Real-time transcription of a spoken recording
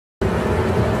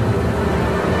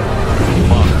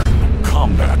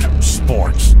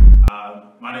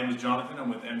My name is Jonathan, I'm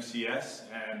with MCS,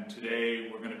 and today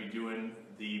we're going to be doing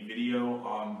the video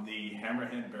on the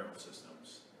Hammerhead barrel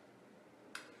systems.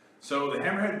 So the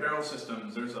Hammerhead barrel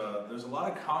systems, there's a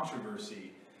lot of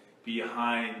controversy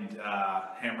behind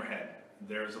Hammerhead.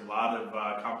 There's a lot of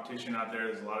competition out there.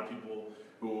 There's a lot of people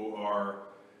who are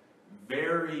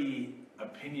very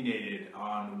opinionated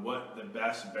on what the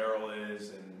best barrel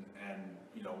is and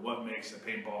you know what makes a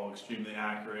paintball extremely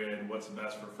accurate and what's the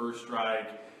best for first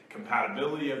strike,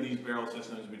 compatibility of these barrel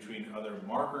systems between other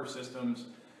marker systems.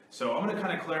 So I'm going to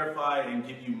kind of clarify and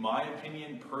give you my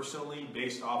opinion personally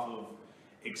based off of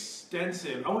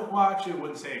extensive, I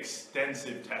wouldn't say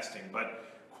extensive testing, but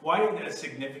quite a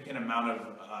significant amount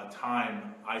of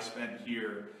time I spent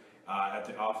here at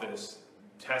the office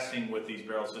testing with these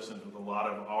barrel systems with a lot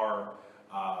of our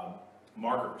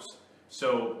markers.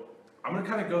 So I'm going to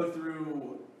kind of go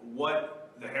through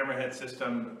what the Hammerhead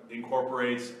system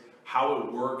incorporates, how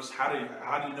it works, how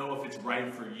do you know if it's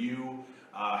right for you,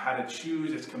 how to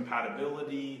choose its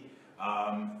compatibility,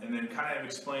 and then kind of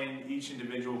explain each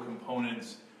individual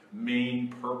component's main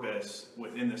purpose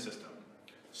within the system.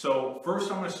 So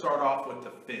first I'm going to start off with the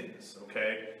fins,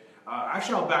 okay?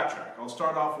 Actually I'll backtrack. I'll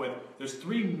start off with, there's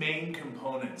three main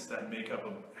components that make up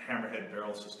a Hammerhead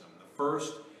barrel system. The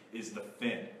first is the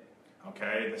fin.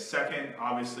 Okay, the second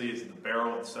obviously is the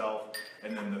barrel itself,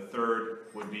 and then the third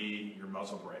would be your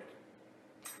muzzle brake.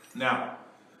 Now,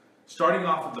 starting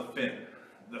off with the fin.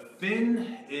 The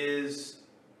fin is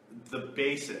the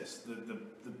basis, the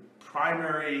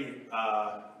primary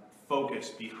focus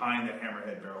behind the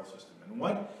Hammerhead barrel system. And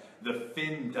what the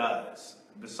fin does,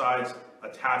 besides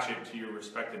attach it to your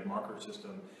respective marker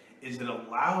system, is it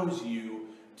allows you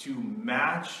to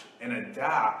match and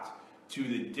adapt to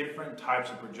the different types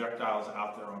of projectiles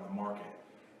out there on the market.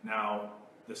 Now,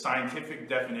 the scientific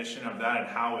definition of that and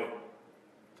how it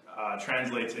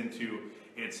translates into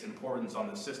its importance on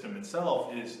the system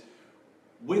itself is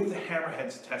with the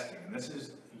Hammerhead's testing, and this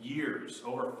is years,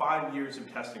 over 5 years of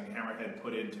testing Hammerhead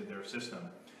put into their system,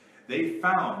 they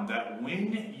found that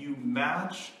when you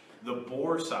match the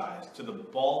bore size to the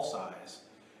ball size,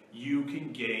 you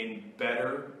can gain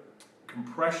better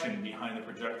compression behind the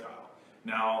projectile.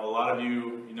 Now, a lot of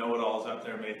you know-it-alls out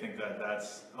there may think that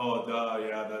that's, oh, duh,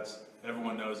 yeah,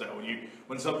 everyone knows that.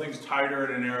 When something's tighter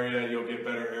in an area, you'll get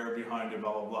better air behind it,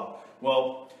 blah, blah, blah.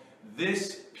 Well,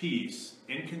 this piece,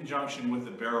 in conjunction with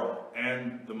the barrel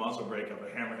and the muzzle brake of a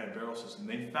Hammerhead barrel system,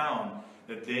 they found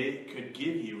that they could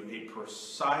give you a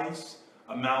precise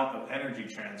amount of energy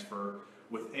transfer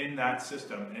within that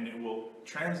system, and it will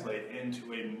translate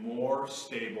into a more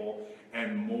stable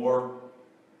and more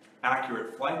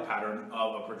accurate flight pattern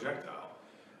of a projectile.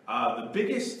 The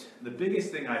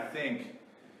biggest thing I think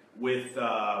with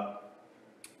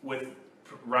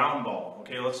round ball.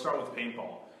 Okay, let's start with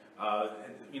paintball.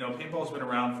 Paintball's been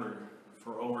around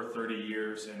for over 30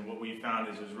 years, and what we found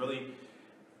is really,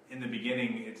 in the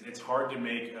beginning, it's hard to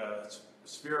make a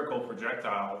spherical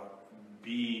projectile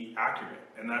be accurate,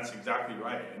 and that's exactly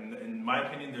right. And in my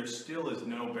opinion, there still is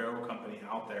no barrel company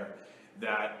out there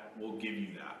that will give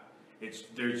you that.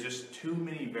 There's just too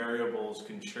many variables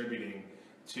contributing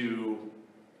to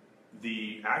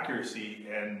the accuracy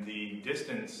and the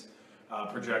distance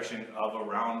projection of a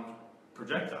round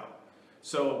projectile.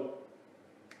 So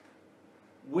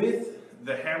with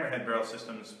the Hammerhead barrel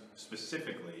systems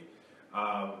specifically,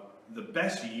 the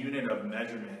best unit of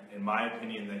measurement, in my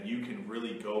opinion, that you can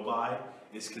really go by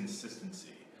is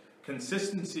consistency.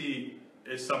 Consistency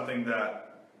is something that,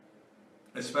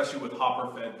 especially with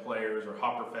hopper-fed players or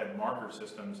hopper-fed marker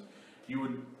systems, you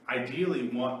would ideally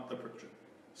want the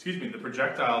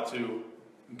projectile to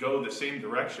go the same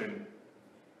direction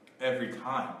every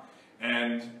time.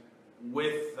 And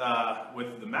with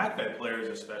the mag-fed players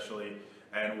especially,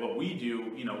 and what we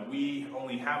do, we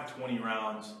only have 20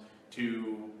 rounds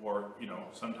or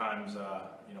sometimes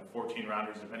 14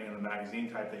 rounders depending on the magazine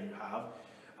type that you have.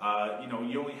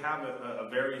 You only have a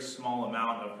very small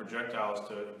amount of projectiles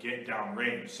to get down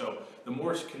range. So the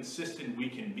more consistent we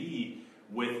can be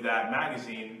with that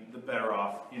magazine, the better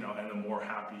off, and the more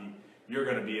happy you're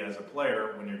going to be as a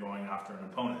player when you're going after an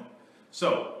opponent.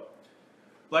 So,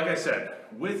 like I said,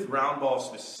 with round ball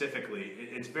specifically,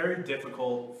 it's very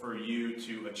difficult for you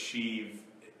to achieve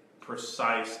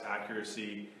precise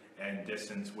accuracy and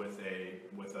distance with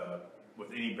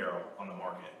any barrel on the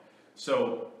market.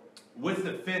 So with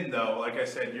the fin, though, like I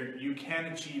said, you can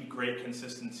achieve great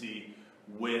consistency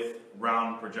with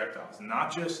round projectiles,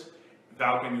 not just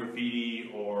Falcon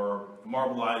Graffiti or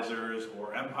Marbleizers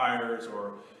or Empires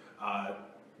or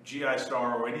GI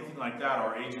Star or anything like that,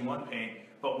 or Agent 1 paint,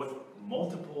 but with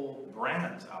multiple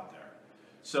brands out there.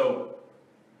 So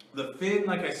the fin,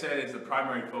 like I said, is the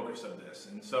primary focus of this.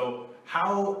 And so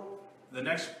how, the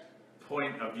next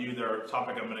point of view, or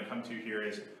topic I'm going to come to here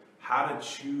is how to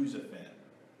choose a fin,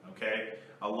 okay?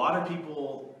 A lot of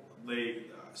people,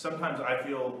 sometimes I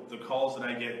feel the calls that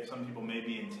I get, some people may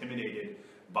be intimidated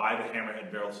by the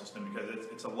Hammerhead barrel system because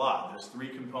it's a lot. There's 3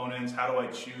 components. How do I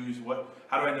choose?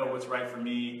 How do I know what's right for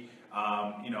me?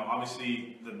 You know,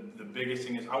 obviously the biggest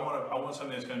thing is I want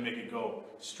something that's going to make it go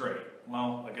straight.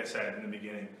 Well, like I said in the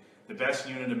beginning, the best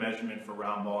unit of measurement for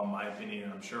round ball, in my opinion,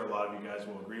 and I'm sure a lot of you guys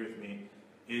will agree with me,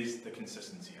 is the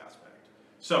consistency aspect.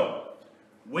 So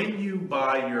when you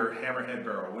buy your Hammerhead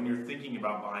barrel, when you're thinking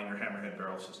about buying your Hammerhead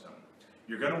barrel system,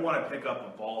 you're going to want to pick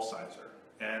up a ball sizer.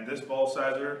 And this ball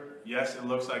sizer, yes, it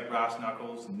looks like brass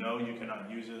knuckles. No, you cannot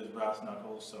use it as brass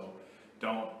knuckles, so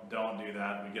don't do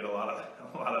that. We get a lot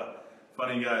of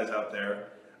funny guys out there.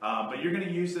 But you're going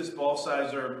to use this ball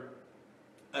sizer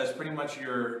as pretty much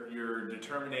your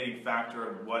determining factor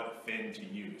of what fin to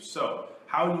use. So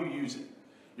how do you use it?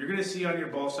 You're going to see on your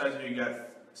ball sizer you got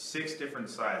 6 different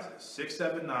sizes: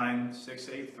 679,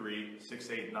 683,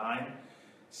 689,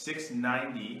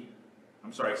 690.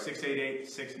 I'm sorry, 688,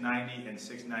 690, and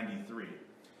 693.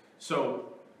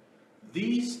 So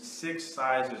these 6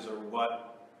 sizes are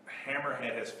what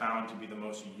Hammerhead has found to be the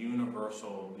most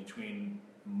universal between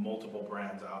multiple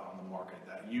brands out on the market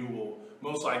that you will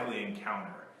most likely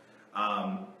encounter.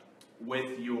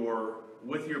 With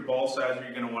your ball sizer,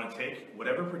 you're going to want to take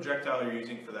whatever projectile you're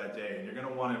using for that day, and you're going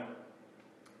to want to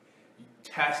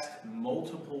test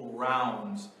multiple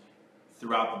rounds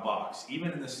throughout the box,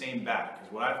 even in the same bag,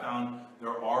 because what I found,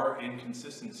 there are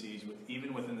inconsistencies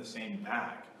even within the same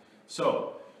bag.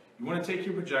 So you want to take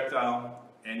your projectile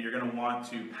and you're going to want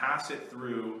to pass it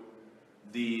through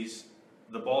the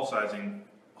ball sizing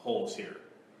holes here.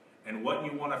 And what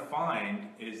you want to find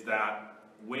is that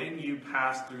when you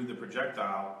pass through the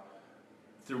projectile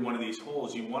through one of these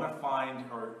holes, you want to find,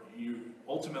 or you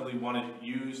ultimately want to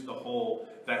use the hole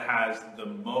that has the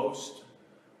most,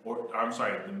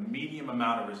 the medium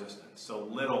amount of resistance. So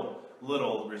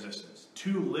little resistance.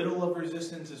 Too little of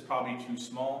resistance is probably too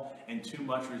small, and too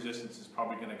much resistance is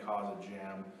probably going to cause a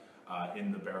jam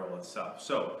in the barrel itself.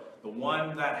 So the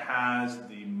one that has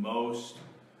the most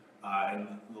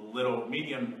and the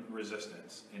medium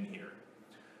resistance in here.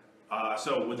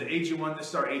 So with the AG1, this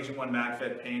is our AG1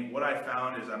 MagFed paint. What I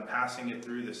found is I'm passing it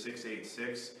through the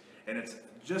 686, and it's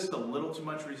just a little too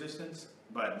much resistance,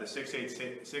 but the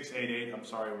 688, I'm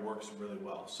sorry, works really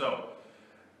well. So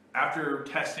after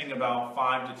testing about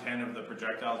 5 to 10 of the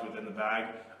projectiles within the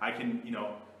bag, I can,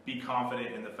 be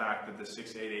confident in the fact that the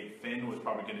 688 fin was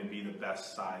probably going to be the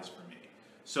best size for me.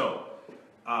 So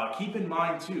keep in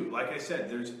mind too, like I said,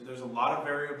 there's a lot of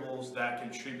variables that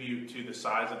contribute to the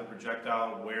size of the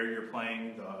projectile, where you're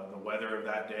playing, the weather of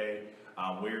that day,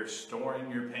 where you're storing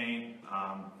your paint.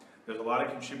 There's a lot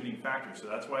of contributing factors, so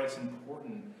that's why it's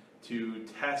important to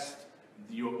test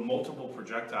your multiple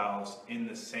projectiles in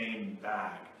the same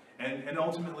bag, and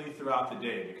ultimately throughout the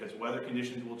day, because weather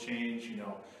conditions will change.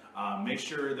 Make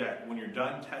sure that when you're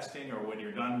done testing or when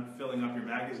you're done filling up your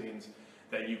magazines,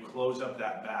 that you close up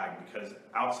that bag, because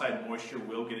outside moisture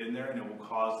will get in there and it will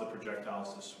cause the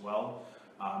projectiles to swell.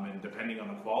 And depending on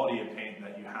the quality of paint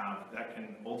that you have, that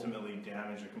can ultimately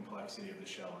damage the complexity of the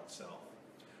shell itself.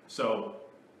 So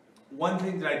one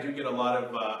thing that I do get a lot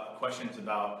of questions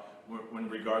about when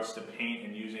regards to paint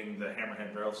and using the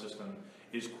Hammerhead barrel system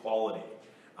is quality.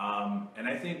 And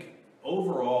I think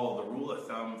overall, the rule of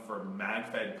thumb for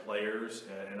MagFed players,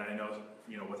 and I know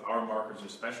with our markers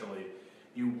especially,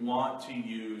 you want to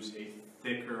use a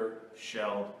thicker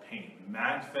shelled paint.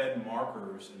 MagFed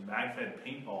markers and MagFed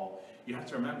paintball, you have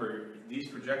to remember, these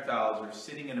projectiles are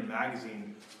sitting in a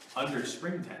magazine under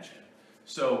spring tension.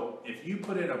 So if you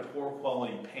put in a poor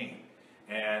quality paint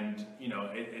and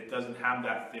it doesn't have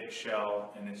that thick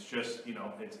shell, and it's just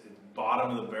it's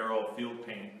bottom of the barrel field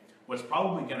paint, what's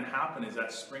probably going to happen is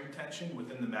that spring tension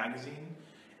within the magazine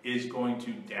is going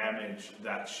to damage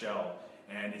that shell.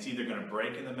 And it's either going to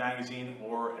break in the magazine,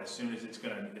 or as soon as it's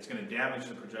going to damage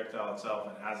the projectile itself,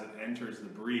 and as it enters the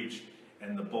breech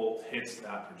and the bolt hits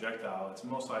that projectile, it's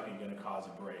most likely going to cause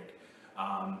a break.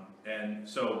 And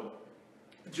so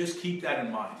just keep that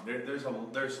in mind. There's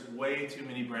way too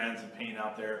many brands of paint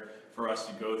out there for us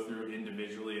to go through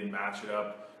individually and match it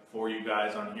up for you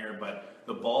guys on here, but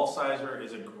the ball sizer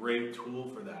is a great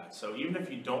tool for that. So even if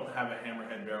you don't have a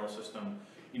Hammerhead barrel system,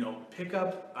 pick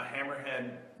up a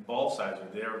Hammerhead ball sizer.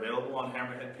 They're available on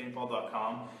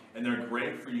hammerheadpaintball.com, and they're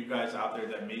great for you guys out there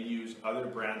that may use other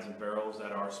brands of barrels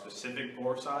that are specific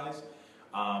bore size.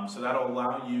 So that'll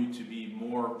allow you to be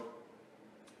more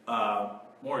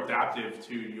more adaptive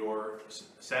to your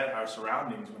set or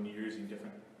surroundings when you're using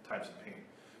different types of paint.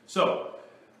 So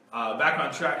back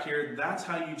on track here, that's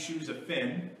how you choose a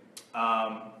fin.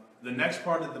 The next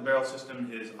part of the barrel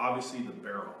system is obviously the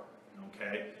barrel,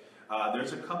 okay?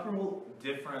 There's a couple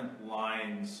different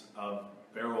lines of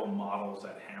barrel models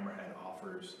that Hammerhead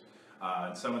offers.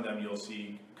 And some of them you'll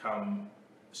see come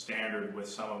standard with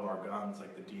some of our guns,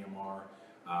 like the DMR.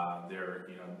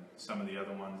 Some of the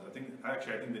other ones, I think the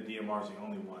DMR is the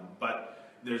only one, but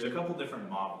there's a couple different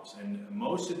models, and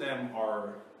most of them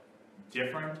are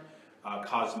different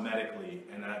cosmetically,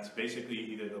 and that's basically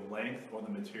either the length or the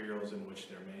materials in which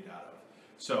they're made out of.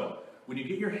 So when you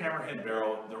get your Hammerhead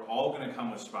barrel, they're all going to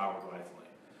come with spiraled rifling.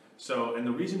 So, and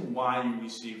the reason why you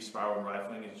receive spiraled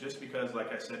rifling is just because,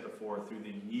 like I said before, through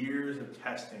the years of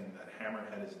testing that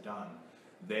Hammerhead has done,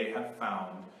 they have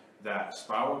found that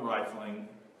spiraled rifling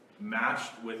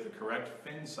matched with the correct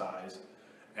fin size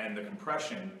and the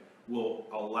compression will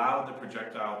allow the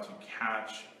projectile to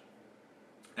catch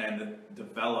and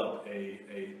develop a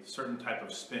certain type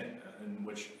of spin,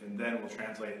 and then will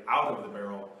translate out of the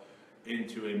barrel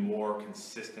into a more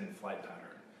consistent flight pattern.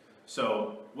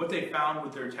 So what they found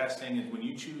with their testing is when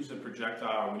you choose a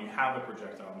projectile, or when you have a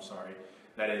projectile,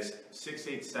 that is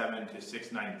 687 to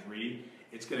 693,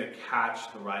 it's going to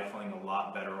catch the rifling a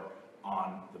lot better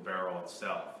on the barrel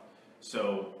itself.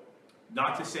 So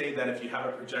not to say that if you have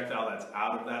a projectile that's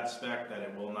out of that spec, that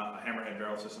it will not, a Hammerhead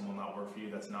barrel system will not work for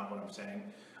you. That's not what I'm saying.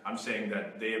 I'm saying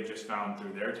that they have just found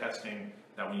through their testing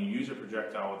that when you use a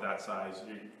projectile with that size,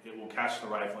 it will catch the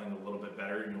rifling a little bit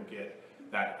better, and you'll get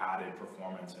that added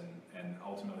performance and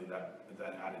ultimately that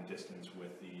added distance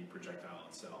with the projectile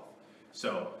itself.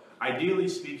 So ideally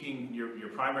speaking, your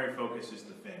primary focus is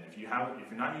the fin. If you're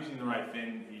not using the right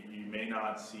fin,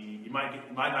 you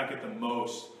might not get the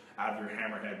most out of your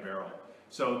Hammerhead barrel.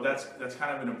 So that's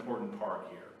kind of an important part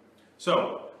here.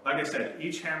 So like I said,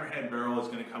 each Hammerhead barrel is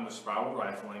going to come with spiraled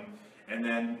rifling, and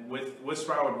then with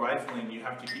spiraled rifling, you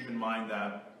have to keep in mind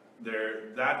that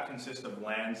that consists of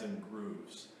lands and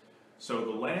grooves. So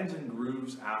the lands and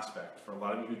grooves aspect, for a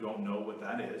lot of you who don't know what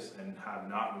that is and have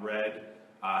not read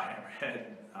Hammerhead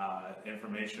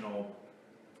informational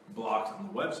blocks on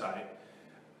the website,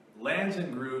 lands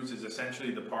and grooves is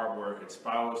essentially the part where it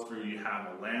spirals through. You have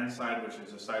a land side, which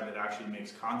is a side that actually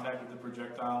makes contact with the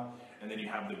projectile, and then you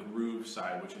have the groove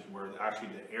side, which is where actually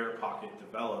the air pocket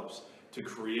develops to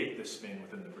create the spin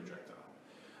within the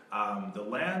projectile. The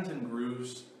lands and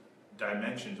grooves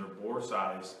dimensions or bore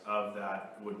size of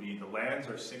that would be, the lands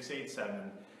are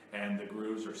 687 and the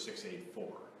grooves are 684.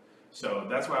 So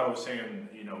that's why I was saying,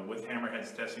 with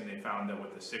Hammerhead's testing, they found that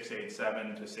with the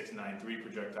 687 to 693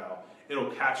 projectile, it'll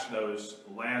catch those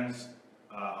lands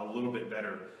a little bit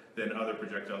better than other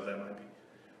projectiles that might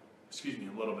be,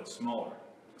 a little bit smaller.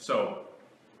 So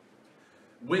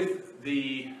with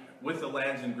the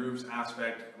lands and grooves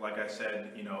aspect, like I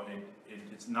said,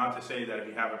 it's not to say that if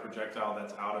you have a projectile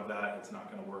that's out of that, it's not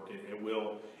going to work. It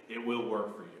will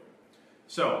work for you.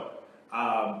 So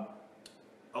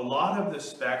a lot of the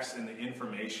specs and the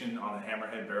information on the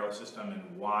Hammerhead barrel system and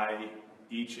why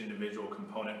each individual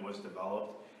component was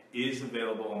developed is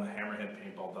available on the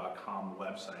hammerheadpaintball.com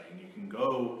website, and you can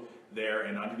go there,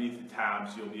 and underneath the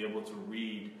tabs you'll be able to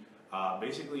read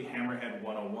basically Hammerhead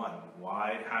 101,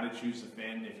 how to choose the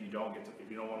fin. If you don't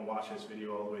want to watch this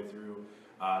video all the way through,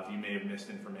 if you may have missed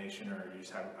information or you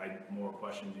just have more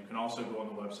questions, you can also go on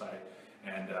the website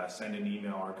and send an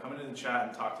email or come into the chat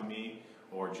and talk to me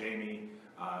or Jamie,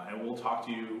 and we'll talk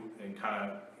to you and kind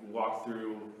of walk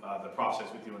through the process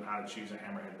with you on how to choose a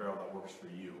Hammerhead barrel that works for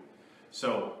you.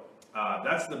 So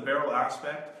that's the barrel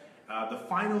aspect. The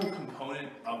final component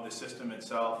of the system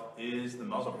itself is the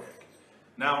muzzle brake.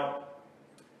 Now,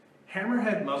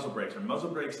 Hammerhead muzzle brakes, or muzzle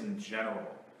brakes in general,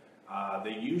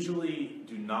 they usually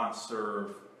do not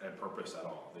serve a purpose at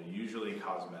all. They're usually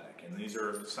cosmetic, and these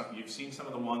are you've seen some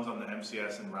of the ones on the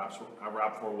MCS and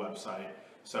RAP4 website.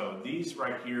 So these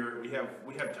right here,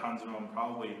 we have tons of them,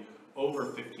 probably over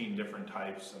 15 different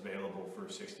types available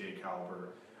for 68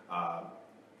 caliber.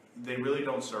 They really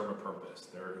don't serve a purpose.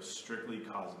 They're strictly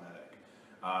cosmetic.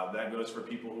 That goes for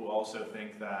people who also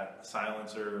think that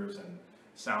silencers and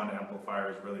sound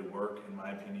amplifiers really work. In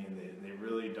my opinion, they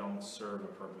really don't serve a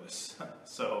purpose.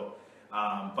 So,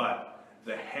 but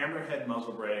the Hammerhead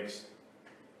muzzle brakes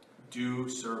do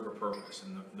serve a purpose,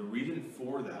 and the reason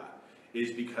for that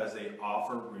is because they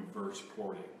offer reverse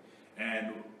porting.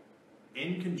 And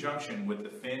in conjunction with the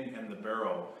fin and the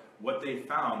barrel, what they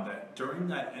found that during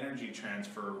that energy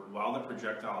transfer, while the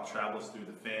projectile travels through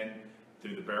the fin,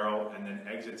 through the barrel, and then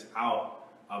exits out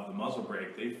of the muzzle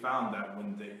brake, they found that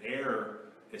when the air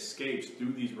escapes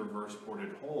through these reverse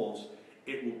ported holes,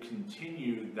 it will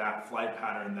continue that flight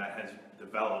pattern that has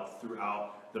developed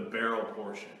throughout the barrel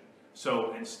portion.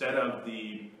 So instead of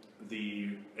the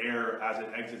air as it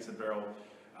exits the barrel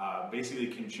basically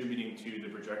contributing to the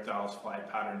projectile's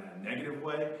flight pattern in a negative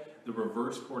way, the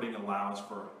reverse porting allows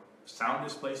for sound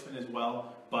displacement as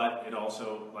well, but it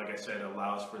also, like I said,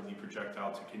 allows for the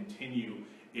projectile to continue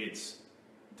its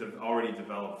already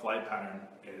developed flight pattern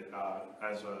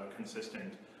as a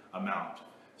consistent amount.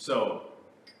 So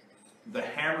the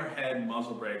Hammerhead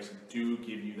muzzle brakes do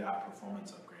give you that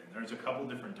performance upgrade. There's a couple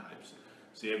different types.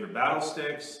 So you have your battle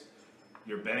sticks,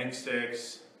 your bang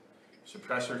sticks,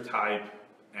 suppressor type,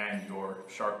 and your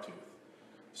shark tooth.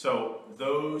 So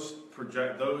those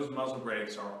muzzle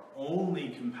brakes are only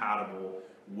compatible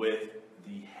with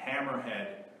the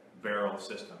Hammerhead barrel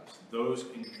systems. Those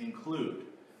include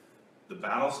the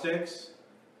battle sticks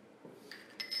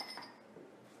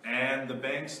and the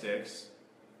bang sticks,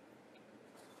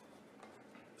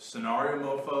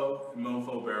 scenario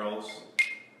mofo barrels,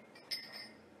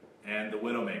 and the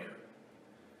Widowmaker.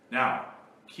 Now,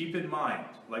 keep in mind,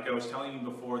 like I was telling you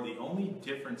before, the only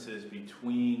differences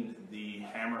between the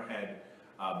Hammerhead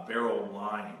barrel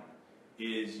line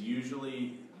is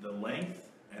usually the length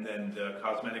and then the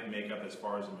cosmetic makeup as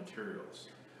far as the materials.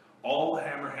 All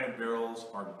Hammerhead barrels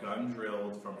are gun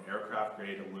drilled from aircraft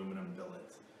grade aluminum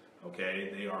billet.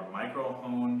 Okay, they are micro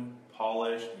honed,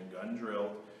 polished, and gun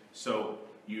drilled. So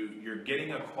you're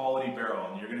getting a quality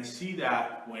barrel, and you're going to see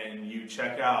that when you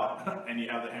check out and you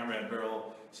have the Hammerhead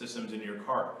barrel systems in your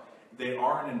cart. They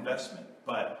are an investment,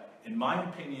 but in my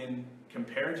opinion,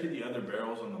 compared to the other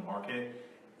barrels on the market,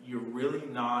 you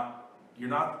don't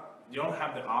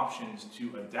have the options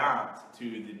to adapt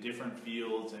to the different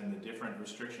fields and the different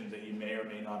restrictions that you may or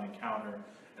may not encounter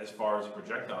as far as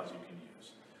projectiles you can use.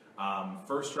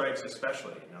 First strikes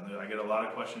especially. Now, I get a lot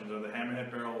of questions, do the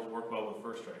Hammerhead barrels work well with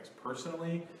first strikes?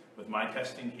 Personally, with my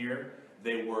testing here,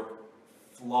 they work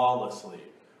flawlessly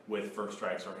with first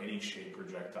strikes or any shape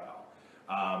projectile.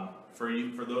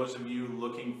 For those of you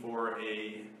looking for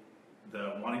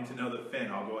wanting to know the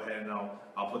fin, I'll go ahead and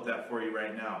I'll put that for you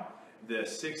right now. The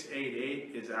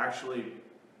 688 is actually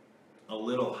a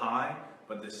little high,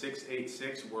 but the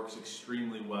 686 works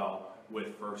extremely well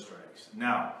with first strikes.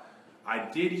 Now, I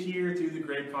did hear through the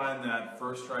grapevine that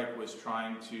First Strike was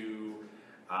trying to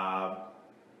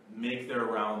make their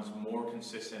rounds more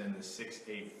consistent in the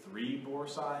 683 bore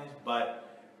size, but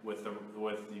with the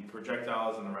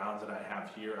projectiles and the rounds that I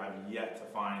have here, I've yet to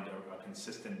find a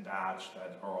consistent batch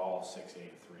that are all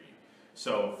 683.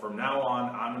 So from now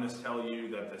on, I'm going to tell you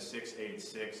that the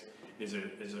 686 is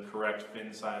a correct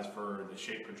fin size for the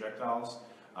shape projectiles,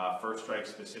 First Strike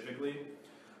specifically.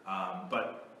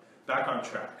 But back on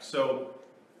track. So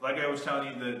like I was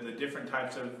telling you, the different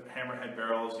types of Hammerhead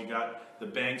barrels, you got the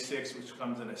bang sticks, which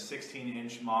comes in a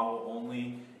 16-inch model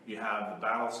only. You have the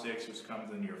battle sticks, which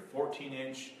comes in your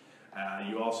 14-inch.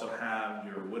 You also have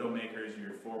your Widowmakers,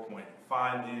 your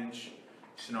 4.5-inch,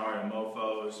 scenario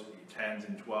mofos, your 10s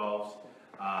and 12s.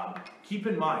 Keep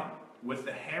in mind, with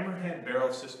the Hammerhead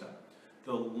barrel system,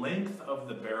 the length of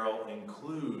the barrel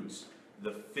includes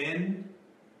the fin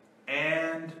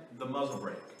and the muzzle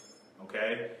brake.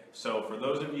 Okay, so for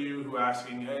those of you who are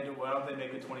asking, hey, why don't they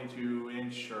make a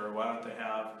 22-inch, or why don't they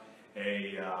have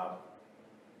a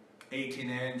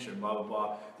 18-inch, and blah, blah,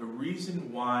 blah. The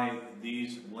reason why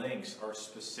these lengths are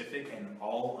specific and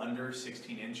all under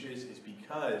 16 inches is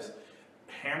because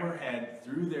Hammerhead,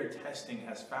 through their testing,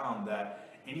 has found that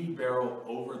any barrel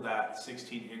over that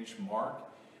 16-inch mark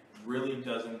really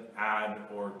doesn't add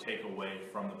or take away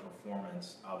from the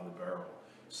performance of the barrel.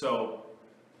 So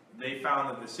they found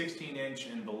that the 16-inch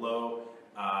and below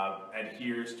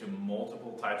adheres to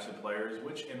multiple types of players,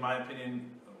 which in my opinion,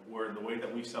 were the way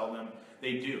that we sell them,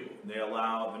 they do. They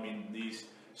allow, I mean, these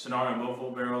scenario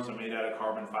mofo barrels are made out of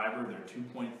carbon fiber. They're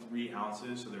 2.3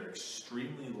 ounces, so they're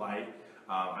extremely light.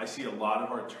 I see a lot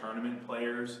of our tournament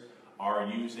players are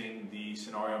using the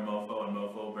scenario mofo and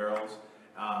mofo barrels.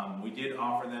 We did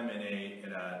offer them in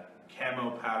a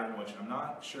camo pattern, which I'm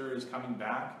not sure is coming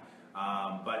back.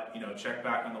 But you know, check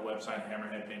back on the website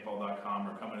hammerheadpaintball.com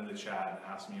or come into the chat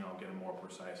and ask me, and I'll get a more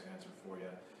precise answer for you.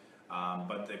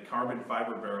 But the carbon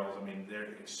fiber barrels, I mean,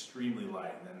 they're extremely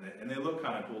light, and they look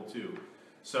kind of cool too.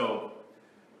 So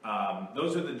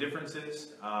those are the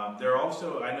differences. They're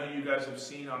also, I know you guys have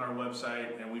seen on our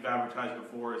website, and we've advertised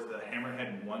before, is the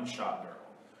Hammerhead one-shot barrel.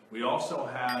 We also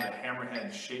had a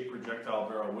Hammerhead shape projectile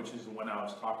barrel, which is the one I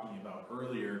was talking about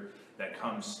earlier, that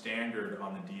comes standard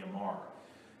on the DMR.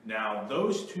 Now,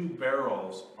 those two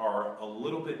barrels are a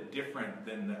little bit different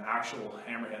than the actual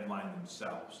Hammerhead line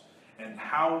themselves. And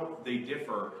how they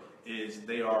differ is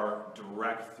they are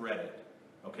direct threaded,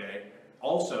 okay?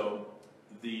 Also,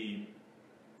 they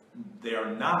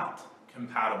are not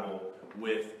compatible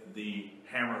with the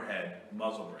Hammerhead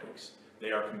muzzle brakes.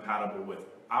 They are compatible with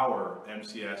our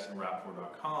MCS and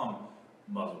Raptor.com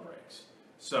muzzle brakes.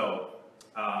 So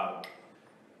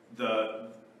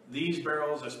these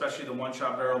barrels, especially the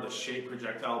one-shot barrel, the shape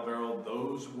projectile barrel,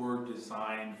 those were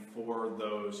designed for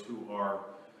those who are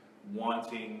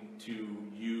wanting to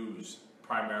use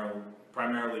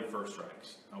primarily first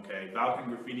strikes. Okay, Falcon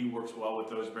Graffiti works well with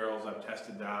those barrels. I've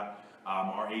tested that.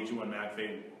 Our AG1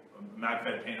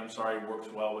 MagFed paint, works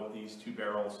well with these two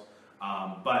barrels.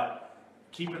 But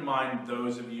keep in mind,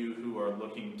 those of you who are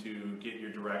looking to get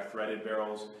your direct threaded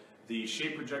barrels, the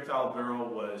shape projectile barrel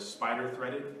was spider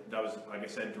threaded. That was, like I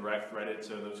said, direct threaded,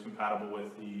 so that was compatible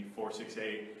with the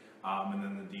 468 and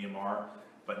then the DMR.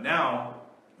 But now,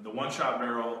 the one-shot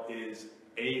barrel is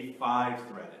A5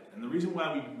 threaded. And the reason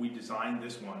why we designed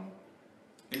this one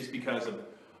is because of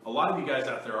a lot of you guys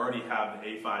out there already have the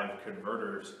A5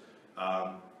 converters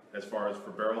as far as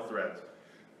for barrel threads.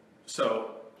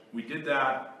 So we did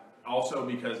that also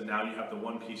because now you have the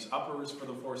one-piece uppers for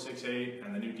the 468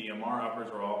 and the new DMR uppers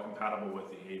are all compatible with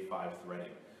the A5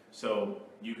 threading. So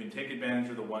you can take advantage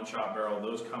of the one-shot barrel.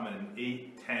 Those come in an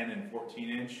 8, 10, and 14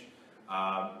 inch.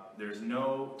 There's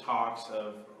no talks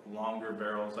of longer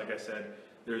barrels. Like I said,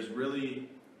 there's really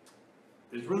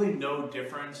no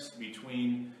difference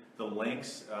between the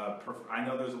lengths. I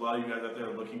know there's a lot of you guys out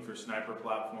there looking for sniper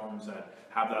platforms that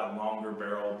have that longer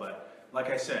barrel, but like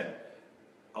I said,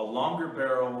 a longer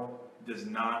barrel does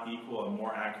not equal a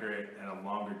more accurate and a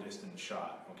longer distance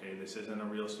shot. Okay, this isn't a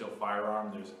real steel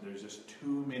firearm. There's just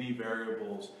too many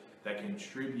variables that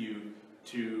contribute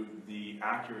to the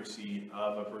accuracy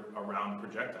of a round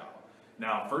projectile.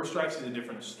 Now, first strikes is a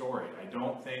different story. I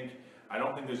don't think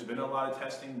there's been a lot of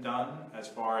testing done as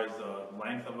far as the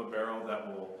length of a barrel that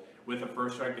will, with a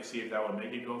first strike, to see if that would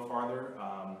make it go farther.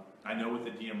 I know with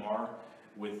the DMR,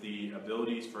 with the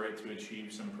abilities for it to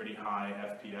achieve some pretty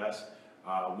high FPS,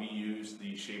 we use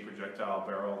the shape projectile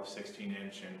barrel, the 16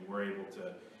 inch, and we're able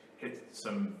to hit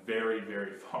some very,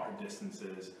 very far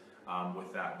distances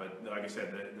with that. But like I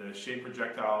said, the shape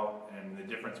projectile and the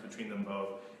difference between them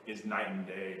both is night and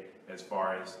day as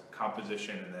far as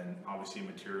composition and then obviously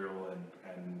material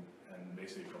and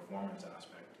basically performance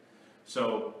aspect.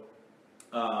 So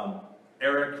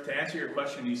Eric, to answer your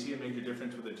question, do you see a major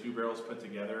difference with the two barrels put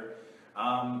together?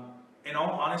 In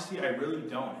all honesty, I really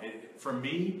don't. For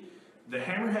me, the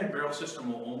Hammerhead barrel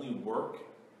system will only work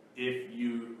if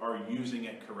you are using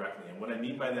it correctly. And what I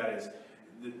mean by that is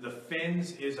the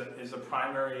fins is a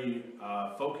primary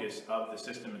focus of the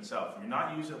system itself. If you're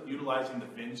not utilizing the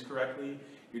fins correctly,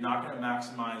 you're not going to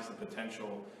maximize the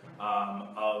potential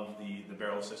of the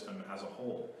barrel system as a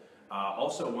whole.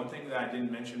 Also, one thing that I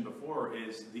didn't mention before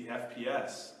is the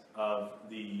FPS of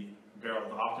the barrel,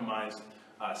 the optimized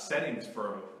settings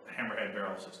for a Hammerhead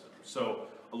barrel system. So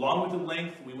along with the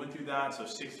length, we went through that, so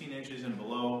 16 inches and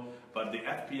below, but the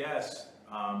FPS,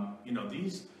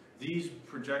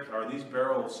 these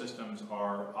barrel systems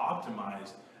are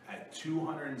optimized at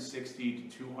 260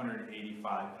 to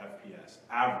 285 FPS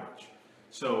average.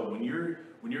 So when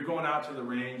you're going out to the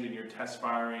range and you're test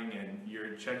firing and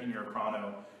you're checking your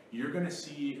chrono, you're going to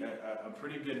see a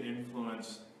pretty good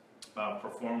influence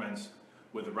performance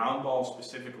with round ball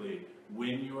specifically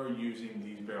when you are using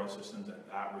these barrel systems at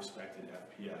that respected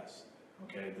FPS.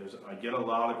 Okay, I get a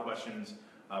lot of questions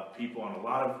of people and a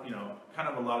lot of,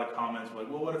 a lot of comments like,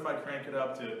 well, what if I crank it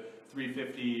up to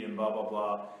 350 and blah, blah,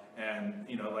 blah. And,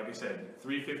 like I said,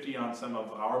 350 on some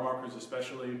of our markers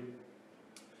especially,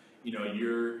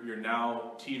 you're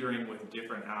now teetering with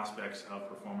different aspects of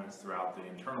performance throughout the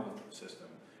internal system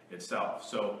itself.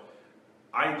 So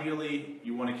ideally,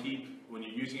 you want to keep, when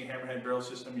you're using a Hammerhead barrel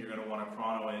system, you're going to want to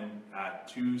chrono in at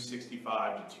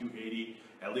 265 to 280,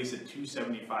 at least a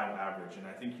 275 average. And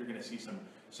I think you're going to see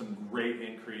a great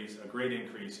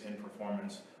increase in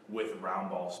performance with round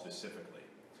ball specifically.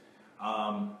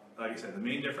 Like I said, the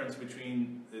main difference with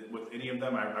any of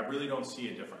them, I really don't see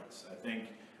a difference. I think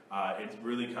it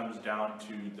really comes down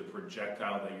to the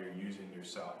projectile that you're using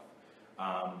yourself.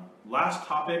 Last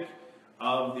topic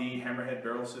of the Hammerhead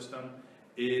barrel system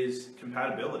is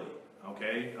compatibility.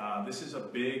 Okay, this is a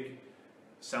big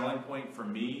selling point for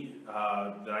me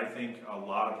that I think a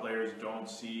lot of players don't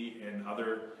see in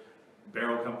other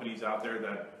barrel companies out there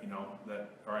that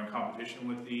are in competition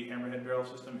with the Hammerhead barrel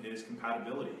system is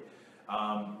compatibility.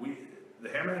 The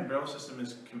Hammerhead barrel system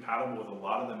is compatible with a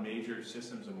lot of the major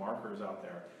systems and markers out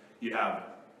there. You have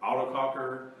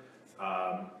Autococker,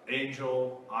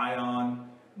 Angel, Ion,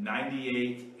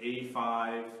 98,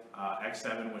 A5,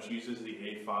 X7, which uses the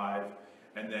A5,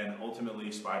 and then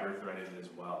ultimately spider threaded as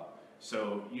well.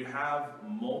 So you have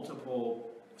multiple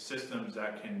systems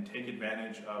that can take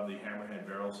advantage of the Hammerhead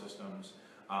barrel systems,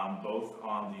 both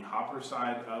on the hopper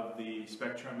side of the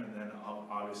spectrum and then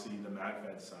obviously the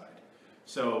MagFed side.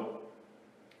 So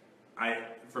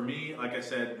for me, like I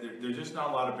said, there's just not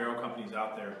a lot of barrel companies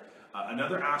out there.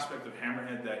 Another aspect of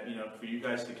Hammerhead that, for you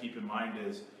guys to keep in mind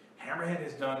is Hammerhead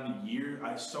has done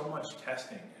so much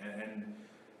testing, and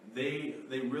they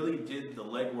really did the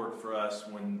legwork for us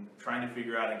when trying to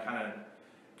figure out and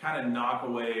kind of knock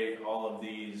away all of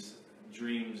these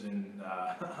dreams and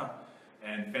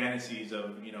and fantasies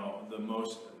of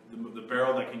the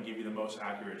barrel that can give you the most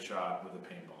accurate shot with a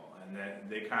paintball, and that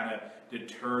they kind of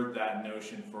deterred that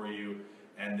notion for you,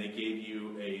 and they gave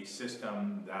you a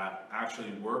system that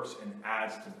actually works and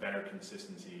adds to better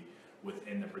consistency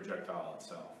within the projectile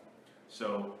itself.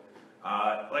 So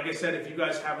like I said, if you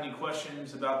guys have any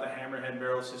questions about the Hammerhead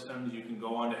barrel systems, you can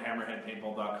go on to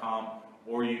hammerheadpaintball.com,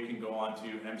 or you can go on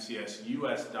to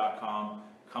mcsus.com,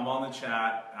 come on the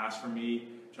chat, ask for me,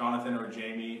 Jonathan, or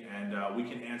Jamie, and we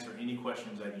can answer any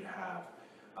questions that you have.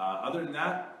 Other than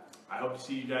that, I hope to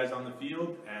see you guys on the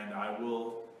field, and I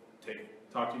will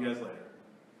talk to you guys later.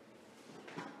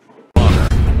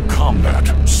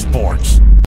 Combat sports.